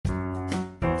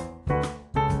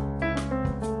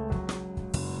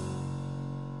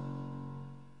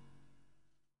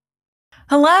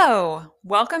Hello,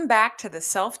 welcome back to the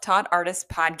Self Taught Artist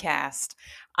Podcast.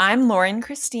 I'm Lauren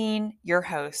Christine, your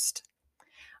host.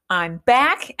 I'm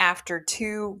back after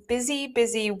two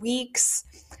busy weeks.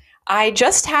 I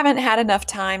just haven't had enough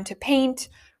time to paint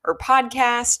or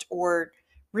podcast or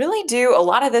really do a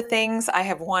lot of the things I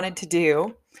have wanted to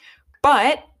do.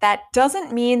 But that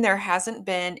doesn't mean there hasn't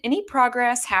been any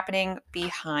progress happening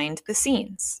behind the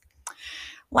scenes.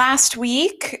 Last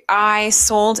week, I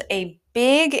sold a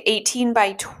big 18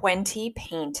 by 20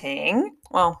 painting.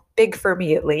 Well, big for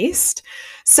me at least.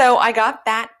 So I got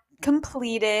that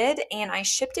completed and I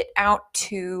shipped it out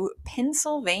to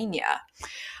Pennsylvania.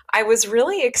 I was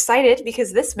really excited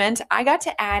because this meant I got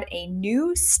to add a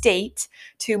new state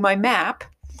to my map.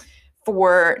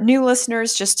 For new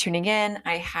listeners just tuning in,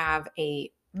 I have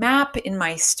a map in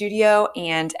my studio,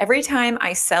 and every time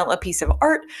I sell a piece of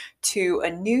art to a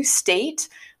new state,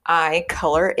 I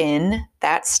color in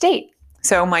that state.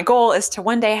 So my goal is to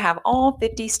one day have all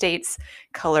 50 states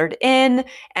colored in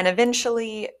and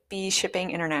eventually be shipping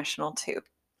international too.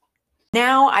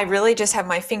 Now I really just have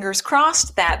my fingers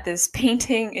crossed that this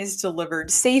painting is delivered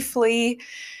safely.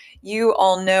 You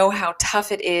all know how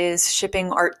tough it is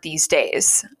shipping art these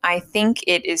days. I think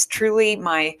it is truly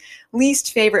my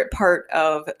least favorite part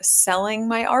of selling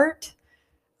my art.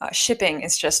 Shipping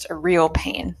is just a real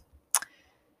pain.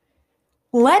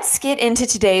 Let's get into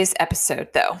today's episode,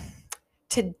 though.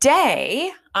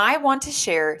 Today, I want to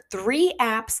share 3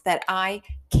 apps that I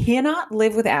cannot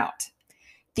live without.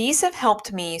 These have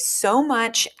helped me so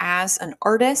much as an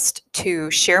artist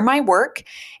to share my work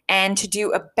and to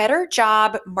do a better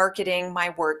job marketing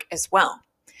my work as well.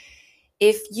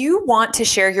 If you want to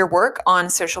share your work on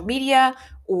social media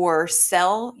or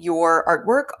sell your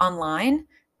artwork online,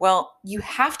 well, you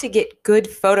have to get good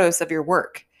photos of your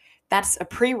work. That's a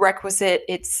prerequisite.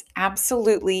 It's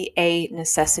absolutely a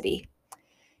necessity.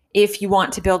 If you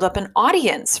want to build up an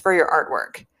audience for your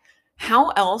artwork, how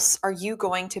else are you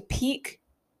going to pique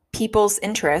people's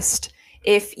interest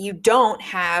if you don't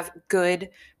have good,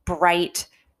 bright,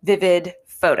 vivid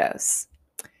photos?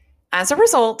 As a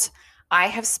result, I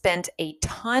have spent a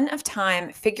ton of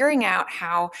time figuring out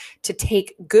how to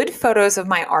take good photos of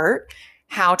my art,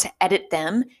 how to edit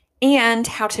them, and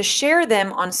how to share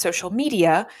them on social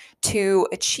media to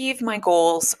achieve my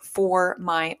goals for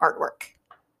my artwork.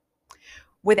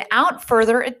 Without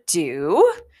further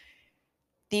ado,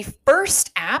 the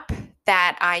first app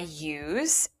that I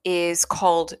use is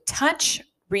called Touch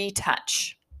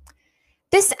Retouch.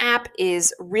 This app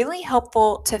is really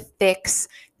helpful to fix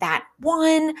that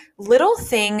one little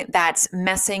thing that's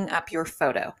messing up your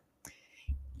photo.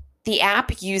 The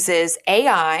app uses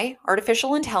AI,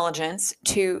 artificial intelligence,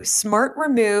 to smart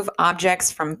remove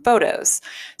objects from photos.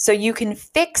 So you can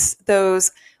fix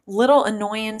those little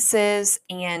annoyances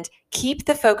and keep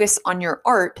the focus on your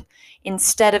art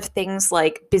instead of things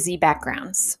like busy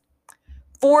backgrounds.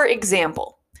 For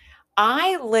example,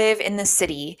 I live in the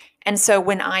city, and so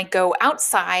when I go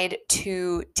outside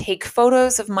to take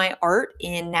photos of my art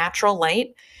in natural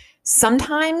light,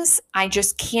 sometimes I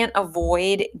just can't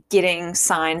avoid getting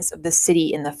signs of the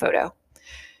city in the photo.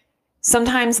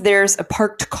 Sometimes there's a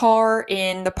parked car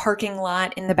in the parking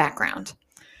lot in the background,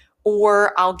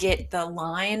 or I'll get the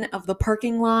line of the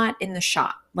parking lot in the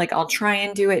shot. Like I'll try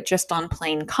and do it just on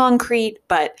plain concrete,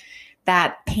 but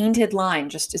that painted line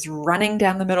just is running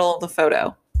down the middle of the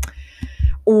photo.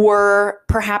 Or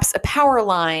perhaps a power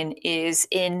line is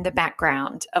in the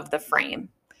background of the frame.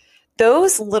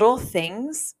 Those little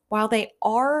things, while they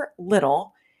are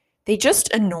little, they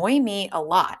just annoy me a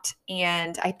lot.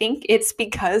 And I think it's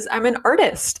because I'm an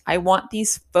artist. I want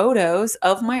these photos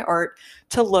of my art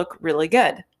to look really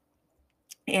good.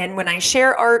 And when I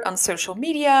share art on social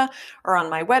media or on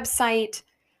my website,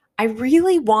 I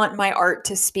really want my art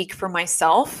to speak for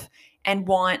myself and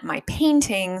want my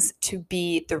paintings to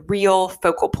be the real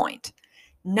focal point,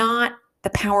 not the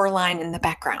power line in the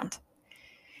background.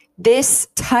 This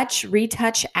Touch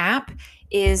Retouch app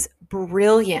is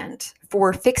brilliant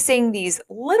for fixing these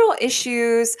little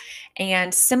issues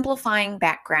and simplifying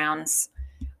backgrounds.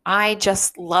 I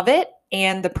just love it,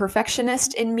 and the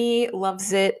perfectionist in me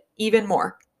loves it even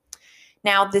more.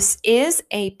 Now, this is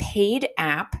a paid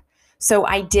app, so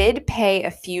I did pay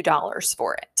a few dollars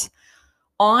for it.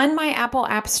 On my Apple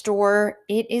App Store,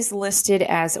 it is listed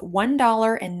as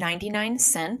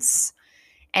 $1.99,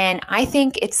 and I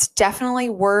think it's definitely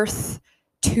worth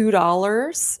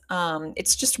 $2.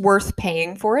 It's just worth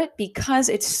paying for it because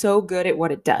it's so good at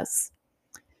what it does.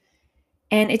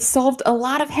 And it solved a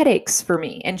lot of headaches for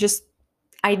me, and just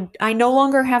I no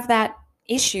longer have that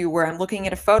issue where I'm looking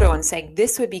at a photo and saying,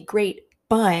 this would be great,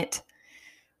 but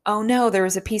Oh no, there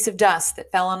was a piece of dust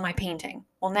that fell on my painting.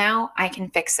 Well, now I can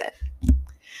fix it.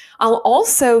 I'll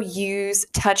also use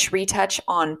Touch Retouch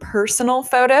on personal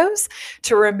photos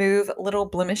to remove little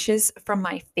blemishes from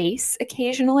my face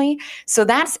occasionally. So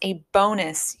that's a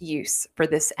bonus use for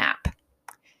this app.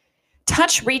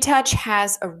 Touch Retouch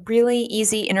has a really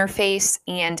easy interface,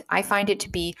 and I find it to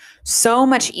be so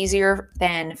much easier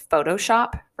than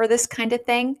Photoshop for this kind of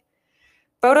thing.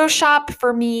 Photoshop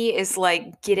for me is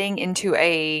like getting into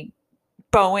a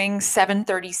Boeing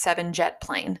 737 jet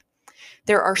plane.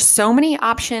 There are so many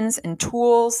options and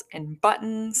tools and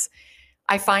buttons.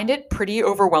 I find it pretty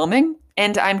overwhelming,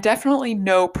 and I'm definitely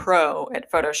no pro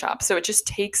at Photoshop. So it just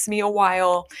takes me a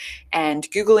while and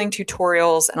Googling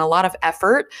tutorials and a lot of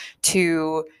effort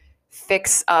to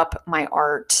fix up my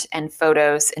art and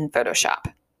photos in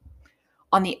Photoshop.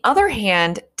 On the other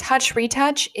hand, Touch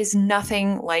Retouch is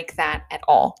nothing like that at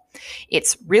all.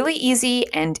 It's really easy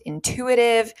and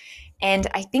intuitive, and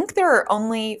I think there are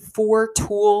only 4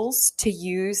 tools to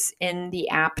use in the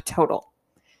app total.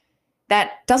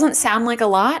 That doesn't sound like a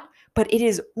lot, but it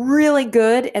is really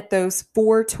good at those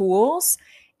 4 tools,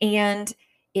 and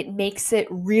it makes it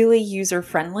really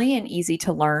user-friendly and easy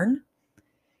to learn.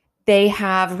 They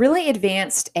have really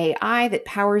advanced AI that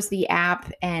powers the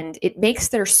app, and it makes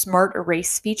their smart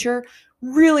erase feature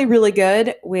really, really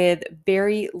good with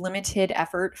very limited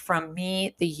effort from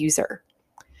me, the user.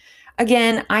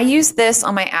 Again, I use this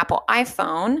on my Apple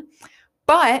iPhone,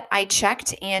 but I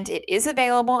checked and it is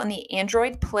available in the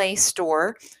Android Play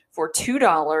Store for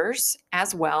 $2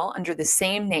 as well under the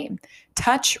same name,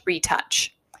 Touch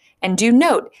Retouch. And do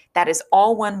note that is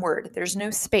all one word. There's no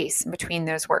space in between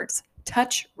those words.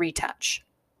 Touch Retouch.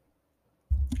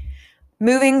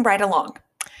 Moving right along.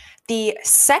 The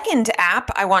second app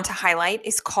I want to highlight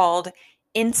is called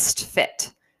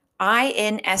InstFit.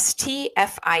 InstFit.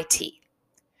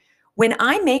 When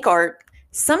I make art,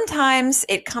 sometimes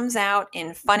it comes out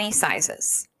in funny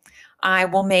sizes. I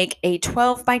will make a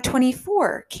 12 by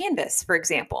 24 canvas, for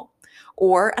example,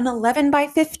 or an 11 by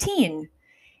 15.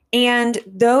 And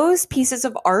those pieces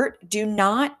of art do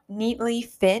not neatly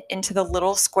fit into the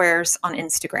little squares on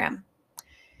Instagram.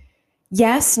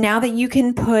 Yes, now that you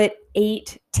can put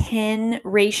 8:10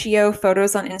 ratio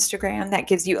photos on Instagram, that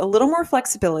gives you a little more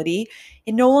flexibility.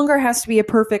 It no longer has to be a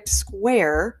perfect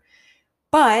square,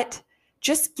 but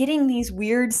just getting these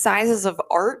weird sizes of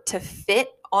art to fit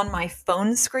on my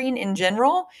phone screen in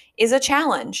general is a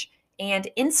challenge. And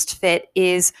InstFit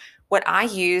is what I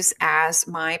use as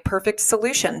my perfect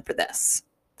solution for this.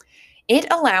 It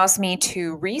allows me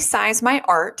to resize my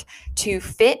art to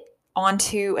fit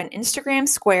onto an Instagram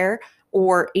square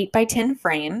or 8 by 10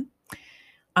 frame.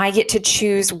 I get to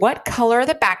choose what color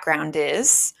the background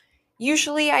is.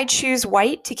 Usually I choose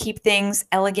white to keep things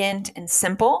elegant and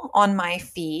simple on my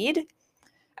feed.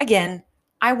 Again,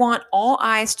 I want all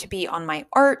eyes to be on my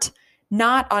art,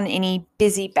 not on any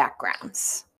busy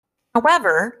backgrounds.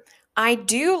 However, I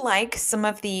do like some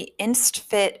of the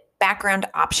InstFit background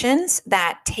options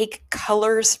that take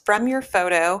colors from your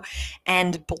photo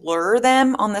and blur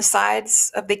them on the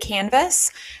sides of the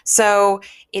canvas, so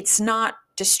it's not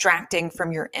distracting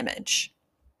from your image.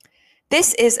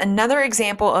 This is another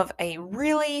example of a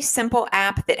really simple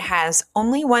app that has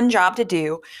only one job to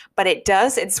do, but it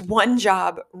does its one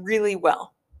job really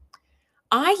well.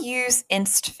 I use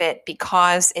InstFit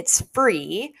because it's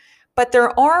free, but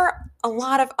there are a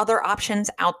lot of other options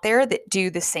out there that do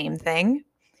the same thing.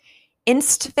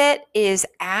 InstFit is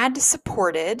ad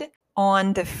supported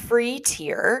on the free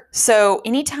tier, so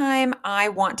anytime I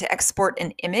want to export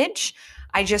an image,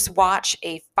 I just watch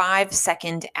a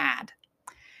 5-second ad.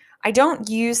 I don't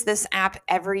use this app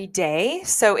every day,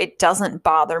 so it doesn't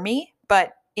bother me.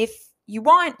 But if you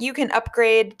want, you can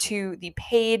upgrade to the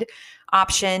paid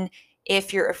option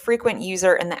if you're a frequent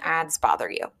user and the ads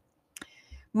bother you.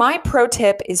 My pro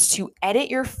tip is to edit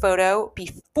your photo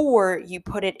before you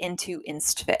put it into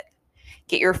InstFit.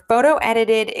 Get your photo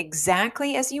edited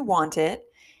exactly as you want it,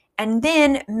 and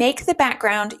then make the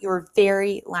background your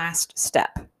very last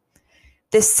step.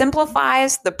 This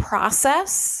simplifies the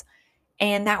process,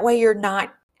 and that way you're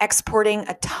not exporting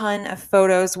a ton of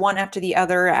photos one after the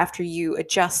other after you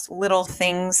adjust little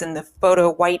things in the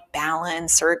photo white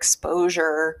balance or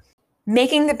exposure.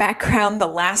 Making the background the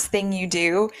last thing you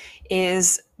do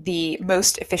is the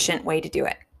most efficient way to do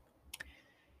it.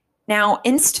 Now,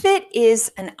 InstFit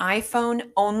is an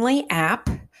iPhone-only app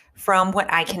from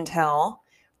what I can tell,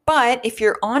 but if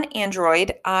you're on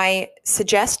Android, I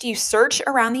suggest you search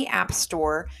around the App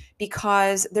Store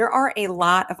because there are a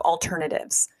lot of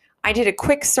alternatives. I did a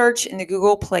quick search in the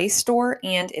Google Play Store,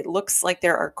 and it looks like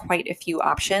there are quite a few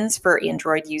options for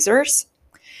Android users.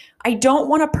 I don't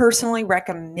want to personally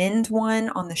recommend one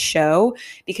on the show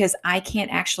because I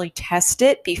can't actually test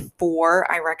it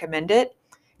before I recommend it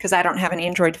because I don't have an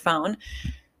Android phone.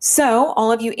 So,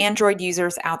 all of you Android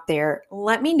users out there,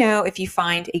 let me know if you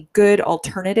find a good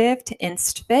alternative to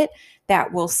InstFit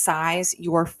that will size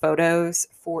your photos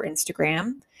for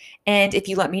Instagram. And if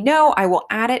you let me know, I will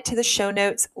add it to the show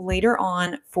notes later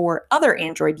on for other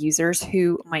Android users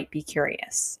who might be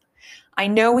curious. I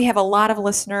know we have a lot of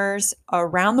listeners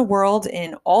around the world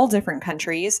in all different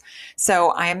countries,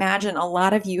 so I imagine a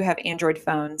lot of you have Android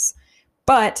phones,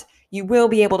 but you will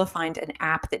be able to find an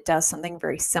app that does something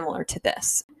very similar to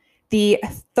this. The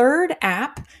third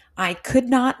app I could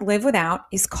not live without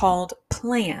is called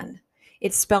Plann.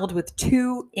 It's spelled with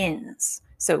two N's,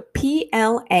 so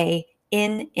Plann.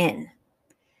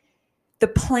 The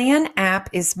Plann app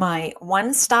is my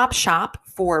one-stop shop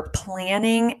for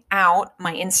planning out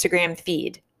my Instagram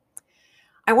feed.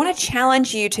 I want to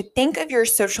challenge you to think of your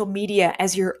social media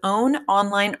as your own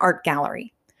online art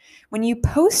gallery. When you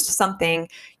post something,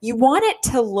 you want it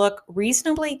to look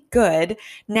reasonably good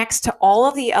next to all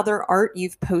of the other art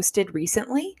you've posted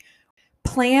recently.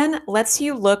 Plann lets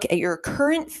you look at your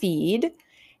current feed,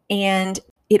 and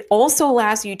it also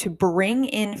allows you to bring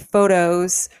in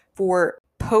photos for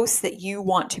posts that you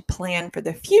want to plan for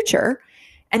the future.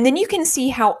 And then you can see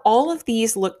how all of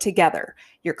these look together,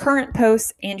 your current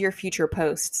posts and your future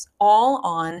posts, all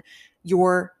on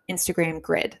your Instagram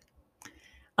grid.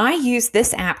 I use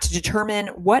this app to determine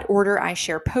what order I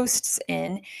share posts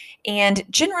in and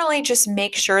generally just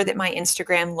make sure that my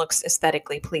Instagram looks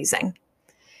aesthetically pleasing.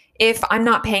 If I'm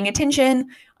not paying attention,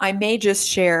 I may just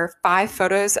share 5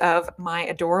 photos of my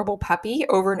adorable puppy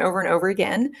over and over and over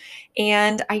again,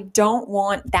 and I don't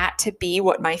want that to be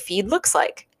what my feed looks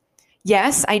like.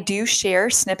 Yes, I do share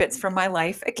snippets from my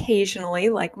life occasionally,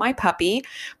 like my puppy,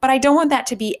 but I don't want that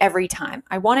to be every time.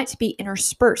 I want it to be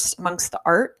interspersed amongst the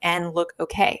art and look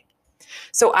okay.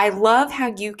 So I love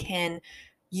how you can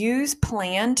use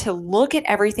Plann to look at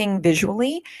everything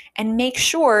visually and make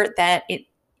sure that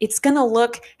it's going to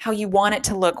look how you want it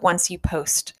to look once you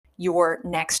post your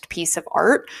next piece of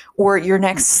art or your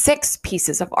next 6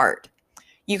 pieces of art.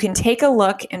 You can take a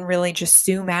look and really just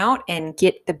zoom out and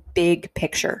get the big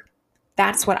picture.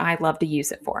 That's what I love to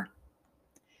use it for.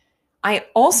 I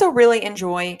also really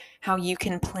enjoy how you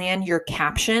can plan your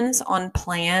captions on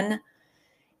Plann,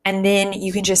 and then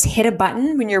you can just hit a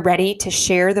button when you're ready to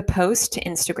share the post to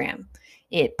Instagram.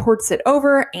 It ports it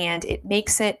over and it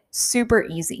makes it super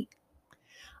easy.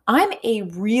 I'm a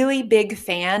really big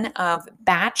fan of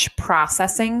batch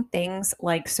processing things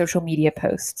like social media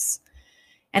posts.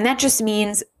 And that just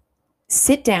means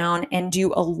sit down and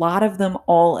do a lot of them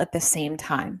all at the same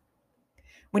time.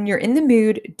 When you're in the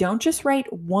mood, don't just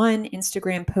write one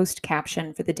Instagram post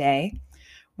caption for the day.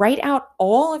 Write out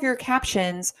all of your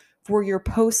captions for your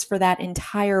posts for that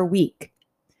entire week.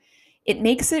 It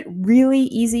makes it really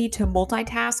easy to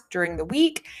multitask during the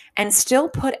week and still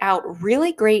put out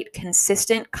really great,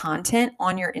 consistent content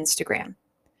on your Instagram.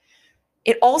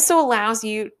 It also allows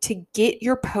you to get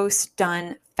your posts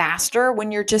done faster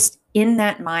when you're just in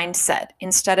that mindset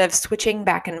instead of switching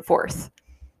back and forth.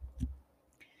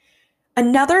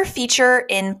 Another feature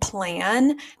in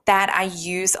Plann that I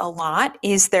use a lot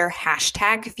is their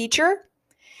hashtag feature.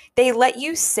 They let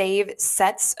you save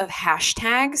sets of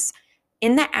hashtags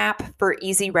in the app for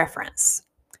easy reference,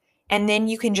 and then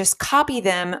you can just copy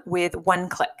them with one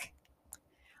click.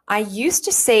 I used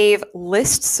to save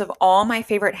lists of all my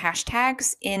favorite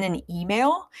hashtags in an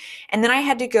email, and then I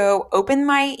had to go open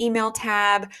my email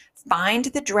tab, find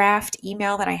the draft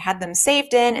email that I had them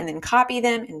saved in, and then copy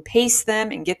them and paste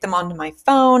them and get them onto my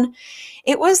phone.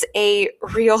 It was a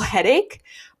real headache,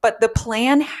 but the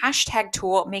Plann hashtag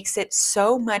tool makes it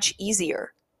so much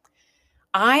easier.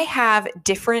 I have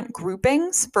different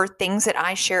groupings for things that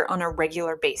I share on a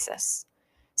regular basis.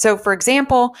 So for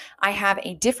example, I have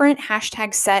a different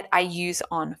hashtag set I use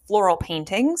on floral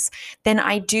paintings than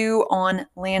I do on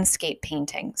landscape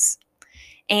paintings.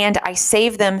 And I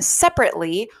save them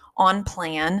separately on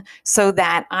Plann so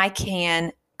that I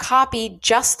can copy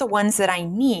just the ones that I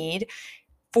need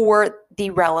for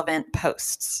the relevant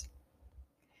posts.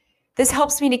 This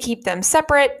helps me to keep them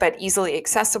separate but easily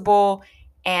accessible,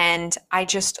 and I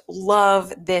just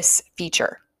love this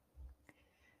feature.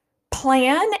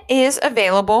 Plann is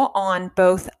available on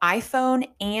both iPhone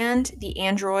and the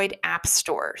Android app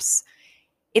stores.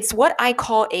 It's what I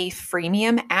call a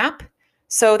freemium app.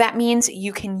 So that means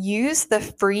you can use the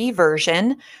free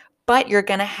version, but you're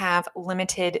going to have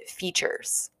limited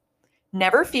features.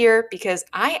 Never fear, because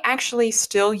I actually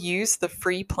still use the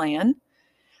free plan.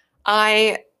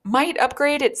 I might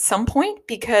upgrade at some point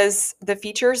because the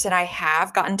features that I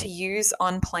have gotten to use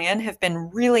on Plan have been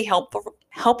really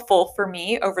helpful for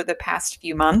me over the past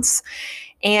few months.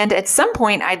 And at some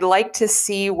point, I'd like to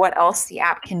see what else the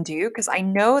app can do because I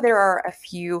know there are a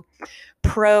few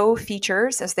pro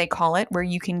features, as they call it, where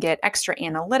you can get extra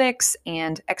analytics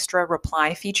and extra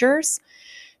reply features.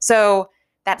 So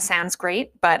that sounds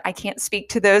great, but I can't speak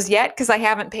to those yet because I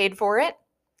haven't paid for it.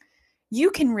 You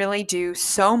can really do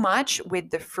so much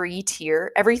with the free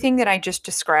tier. Everything that I just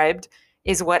described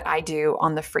is what I do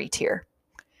on the free tier.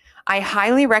 I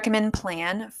highly recommend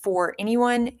Plan for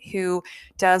anyone who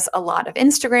does a lot of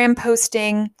Instagram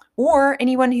posting or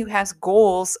anyone who has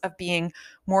goals of being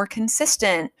more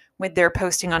consistent with their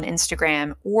posting on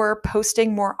Instagram or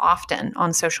posting more often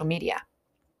on social media.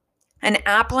 An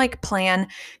app like Plan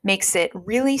makes it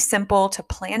really simple to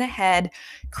plan ahead,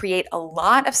 create a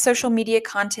lot of social media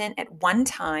content at one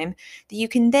time that you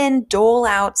can then dole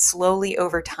out slowly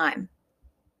over time.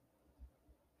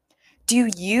 Do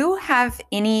you have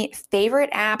any favorite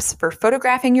apps for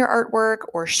photographing your artwork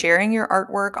or sharing your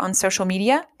artwork on social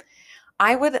media?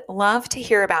 I would love to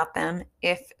hear about them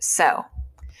if so.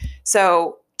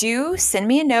 So do send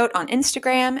me a note on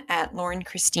Instagram at Lauren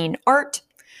Christine Art,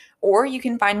 or you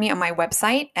can find me on my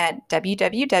website at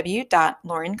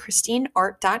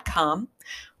www.laurenchristineart.com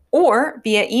or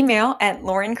via email at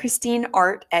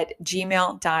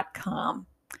laurenchristineart@gmail.com.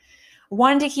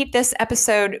 Wanted to keep this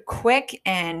episode quick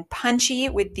and punchy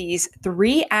with these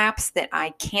 3 apps that I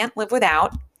can't live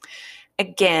without.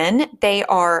 Again, they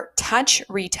are Touch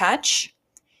Retouch,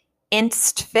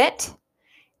 InstFit,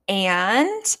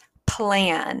 and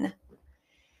Plan.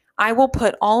 I will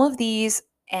put all of these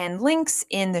and links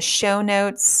in the show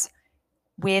notes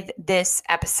with this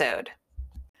episode.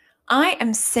 I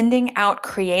am sending out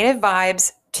creative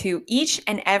vibes to each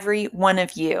and every one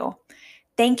of you.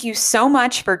 Thank you so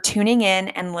much for tuning in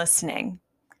and listening.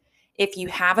 If you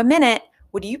have a minute,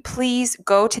 would you please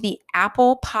go to the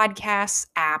Apple Podcasts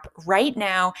app right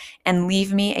now and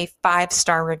leave me a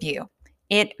 5-star review?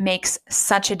 It makes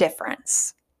such a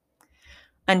difference.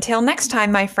 Until next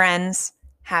time, my friends,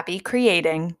 happy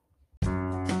creating.